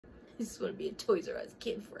just want to be a Toys R Us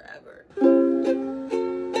kid forever.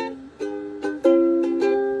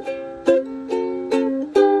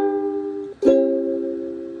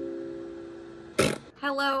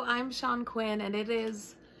 Hello, I'm Sean Quinn, and it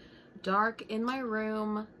is dark in my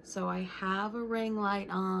room, so I have a ring light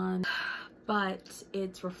on, but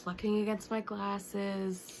it's reflecting against my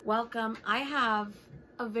glasses. Welcome. I have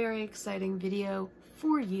a very exciting video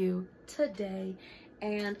for you today,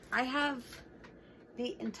 and I have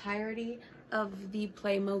the entirety of the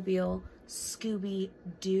Playmobile Scooby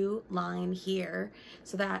Doo line here.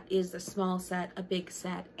 So that is a small set, a big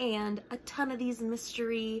set, and a ton of these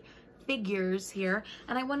mystery figures here,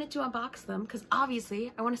 and I wanted to unbox them because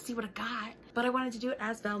obviously I want to see what I got, but I wanted to do it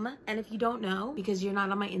as Velma. And if you don't know, because you're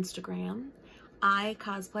not on my Instagram, I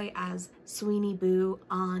cosplay as Sweeney Boo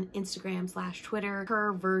on Instagram/Twitter.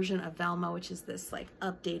 Her version of Velma, which is this like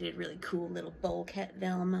updated, really cool little bowl cut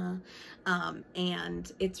Velma,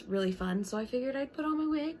 and it's really fun. So I figured I'd put on my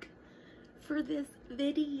wig for this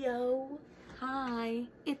video. Hi,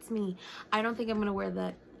 it's me. I don't think I'm gonna wear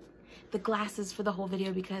the glasses for the whole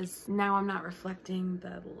video because now I'm not reflecting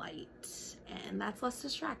the light and that's less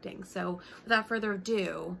distracting. So without further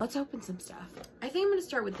ado, let's open some stuff. I think I'm gonna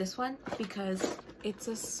start with this one because it's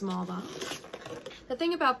a small box. The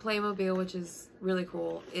thing about Playmobil, which is really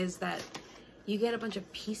cool, is that you get a bunch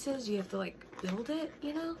of pieces. You have to like build it,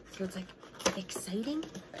 you know? So it's like exciting.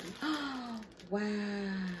 Oh, wow.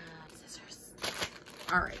 Scissors.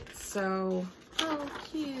 All right, so, oh,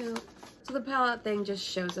 cute. So the palette thing just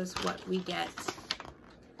shows us what we get.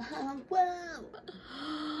 Wow.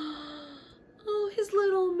 Oh, his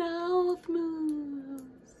little mouth moves.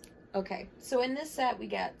 Okay, so in this set we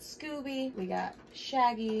got Scooby, we got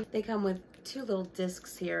Shaggy. They come with two little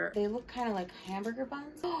discs here. They look kind of like hamburger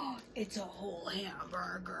buns. Oh, it's a whole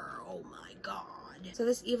hamburger. Oh my God. So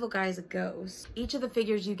this evil guy is a ghost. Each of the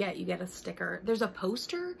figures you get a sticker. There's a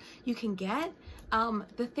poster you can get.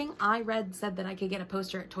 The thing I read said that I could get a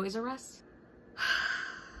poster at Toys R Us.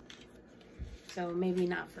 So maybe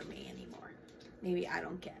not for me anymore. Maybe I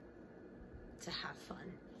don't get to have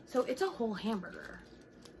fun. So it's a whole hamburger.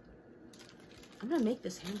 I'm gonna make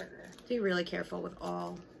this hamburger. Be really careful with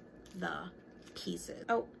all the pieces.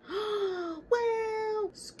 Oh,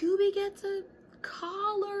 wow! Scooby gets a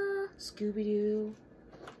collar. Scooby Doo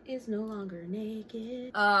is no longer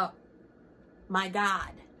naked. My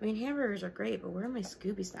God. I mean, hamburgers are great, but where are my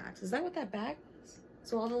Scooby snacks? Is that what that bag was?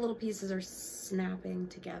 So all the little pieces are snapping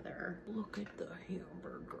together. Look at the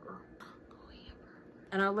hamburger.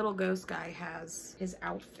 And our little ghost guy has his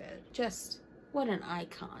outfit. Just, what an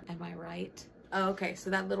icon, am I right? Oh, okay, so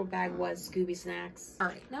that little bag was Scooby snacks. All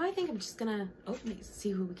right, now I think I'm just gonna open these and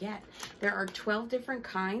see who we get. There are 12 different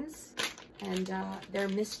kinds, and they're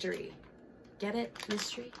mystery. Get it?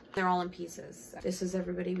 Mystery? They're all in pieces. This is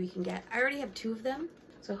everybody we can get. I already have 2 of them,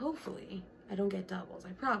 so hopefully I don't get doubles.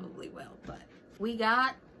 I probably will, but we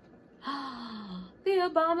got the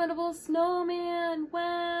Abominable Snowman.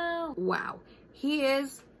 Wow. Wow. He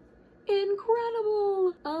is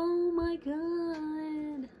incredible. Oh my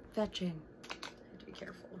God. Fetching. I have to be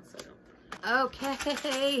careful so I don't.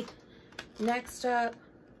 Okay. Next up.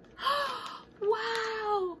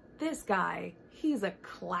 Wow. This guy, he's a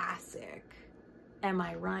classic. Am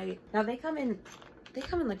I right? Now they come in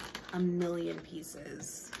like a million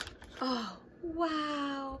pieces. Oh,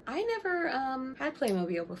 wow. I never had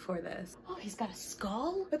Playmobil before this. Oh, he's got a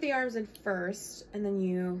skull. Put the arms in first, and then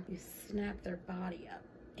you snap their body up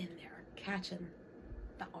in there, catching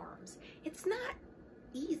the arms. It's not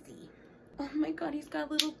easy. Oh my God, he's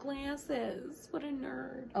got little glasses. What a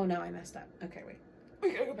nerd. Oh no, I messed up. Okay, wait.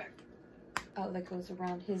 We gotta go back. Oh, that goes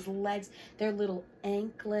around his legs. They're little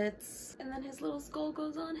anklets. And then his little skull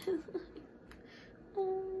goes on his...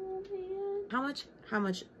 Oh, man. How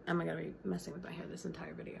much am I gonna be messing with my hair this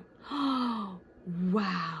entire video? Oh,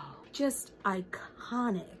 wow. Just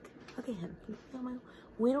iconic. Look at him. Look at my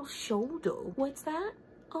little shoulder. What's that?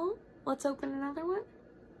 Oh, let's open another one.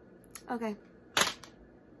 Okay. Okay.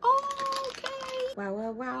 Wow,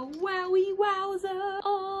 wow, wow, wowie, wowza.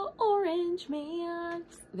 Oh, orange man.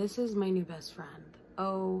 This is my new best friend.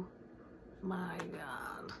 Oh my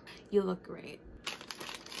God. You look great.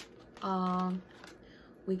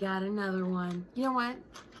 We got another one. You know what?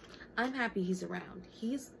 I'm happy he's around.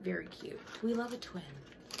 He's very cute. We love a twin.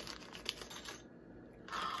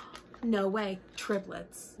 No way.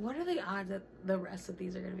 Triplets. What are the odds that the rest of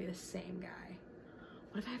these are going to be the same guy?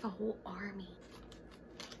 What if I have a whole army?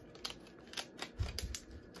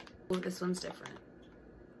 Oh, this one's different.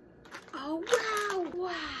 Oh, wow.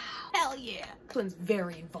 Wow. Hell yeah. This one's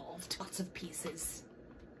very involved. Lots of pieces.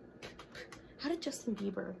 How did Justin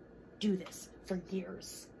Bieber do this for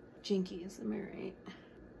years? Jinkies, am I right?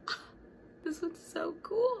 This one's so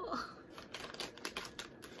cool.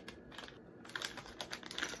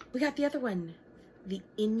 We got the other one, the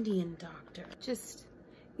Indian doctor. Just,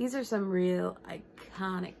 these are some real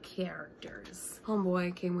iconic characters.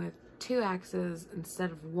 Homeboy came with 2 axes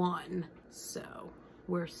instead of 1, so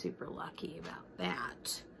we're super lucky about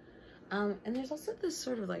that. And there's also this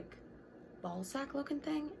sort of like ball sack looking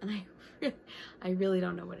thing, and I really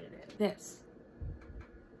don't know what it is. This.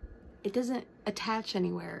 It doesn't attach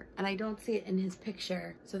anywhere, and I don't see it in his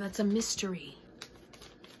picture, so that's a mystery.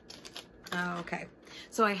 Oh, okay.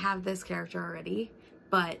 So I have this character already,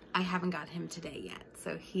 but I haven't got him today yet.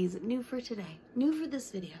 So he's new for today, new for this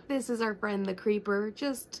video. This is our friend the creeper,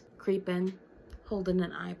 just creeping, holding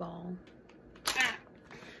an eyeball.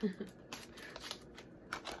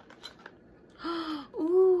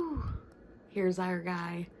 Ooh, here's our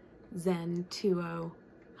guy, Zen 2-0.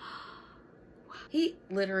 He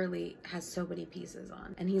literally has so many pieces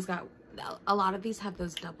on, and he's got, a lot of these have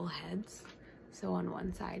those double heads. So on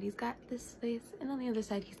one side, he's got this face, and on the other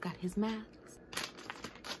side, he's got his masks.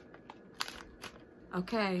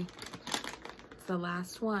 Okay, it's the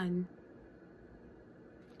last one.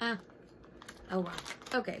 Ah, oh wow.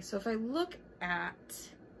 Okay, so if I look at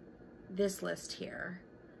this list here,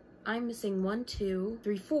 I'm missing 1, 2,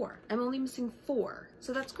 3, 4. I'm only missing 4,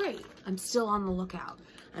 so that's great. I'm still on the lookout.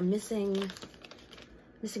 I'm missing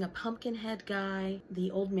a pumpkin head guy, the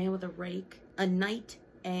old man with a rake, a knight,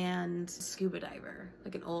 and scuba diver,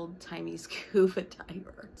 like an old-timey scuba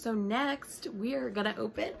diver. So next, we are gonna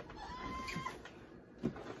open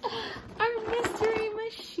our mystery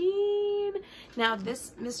machine. Now,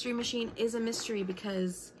 this mystery machine is a mystery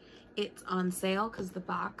because it's on sale because the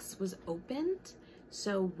box was opened.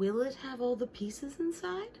 So will it have all the pieces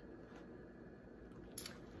inside?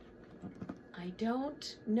 I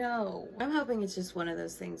don't know. I'm hoping it's just one of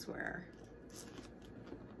those things where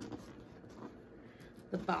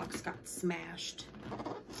the box got smashed.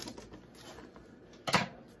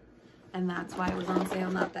 And that's why it was on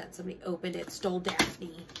sale, not that somebody opened it, stole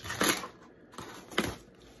Daphne.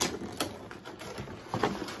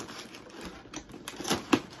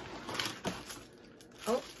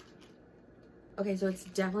 Oh. Okay, so it's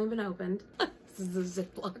definitely been opened. This is a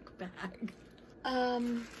Ziploc bag.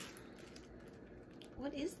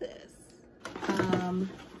 What is this?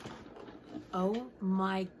 Oh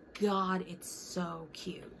my God, it's so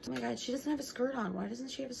cute. Oh my God, she doesn't have a skirt on. Why doesn't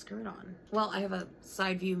she have a skirt on? Well, I have a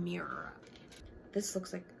side view mirror up. This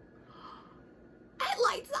looks like, it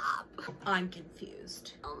lights up. I'm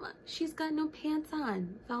confused. Velma, she's got no pants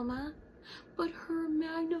on, Velma, but her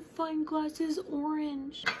magnifying glass is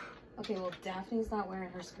orange. Okay, well, Daphne's not wearing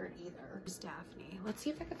her skirt either. Where's Daphne? Let's see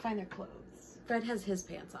if I can find their clothes. Fred has his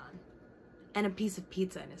pants on and a piece of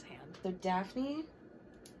pizza in his hand. So Daphne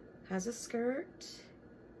has a skirt.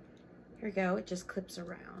 Here we go, it just clips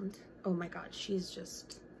around. Oh my God, she's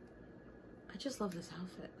just, I just love this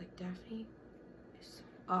outfit. Like Daphne is,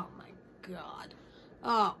 oh my God.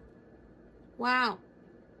 Oh, wow.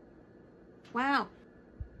 Wow.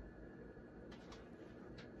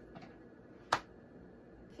 I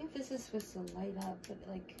think this is supposed to light up, but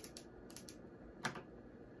like,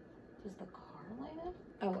 does the car light up?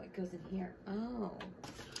 Oh, it goes in here. Oh.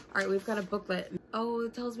 All right, we've got a booklet. Oh,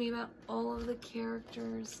 it tells me about all of the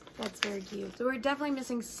characters. That's very cute. So we're definitely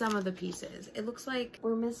missing some of the pieces. It looks like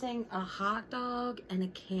we're missing a hot dog and a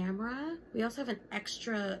camera. We also have an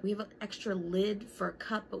extra lid for a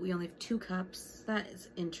cup, but we only have 2 cups. That is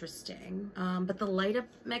interesting. But the light up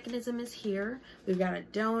mechanism is here. We've got a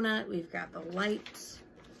donut, we've got the light,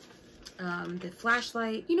 the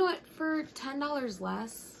flashlight. You know what, for $10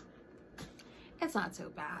 less, it's not so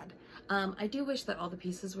bad. I do wish that all the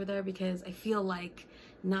pieces were there because I feel like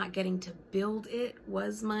not getting to build it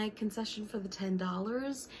was my concession for the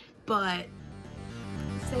 $10, but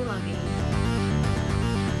say la vie.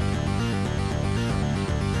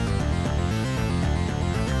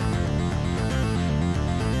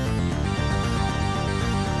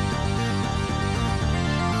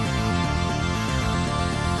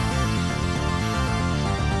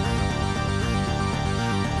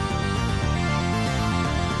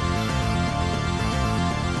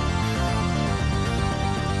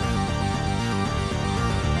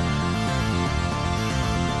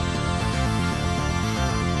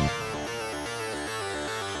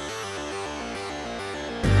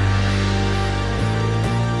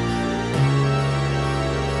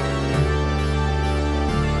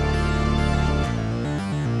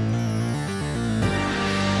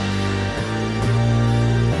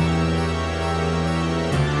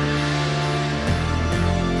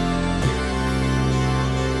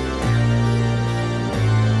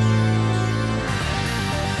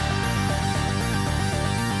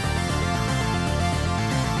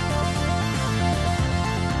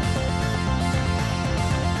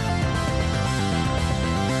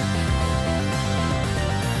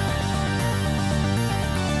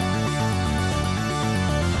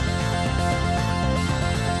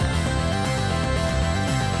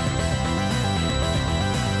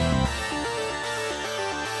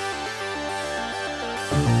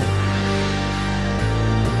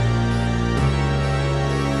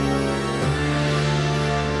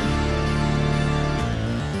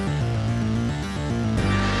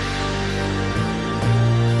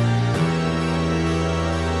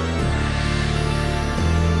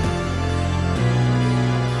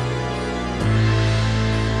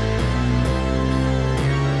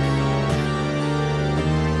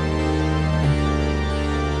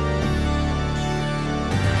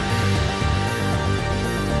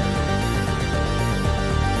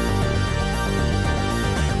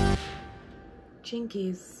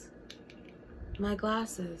 Jinkies. My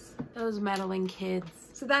glasses. Those meddling kids.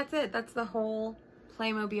 So that's it. That's the whole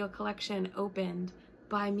Playmobil collection opened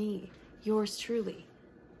by me. Yours truly,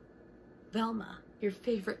 Velma, your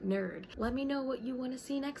favorite nerd. Let me know what you want to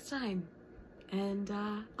see next time. And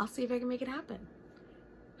I'll see if I can make it happen.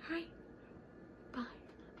 All right.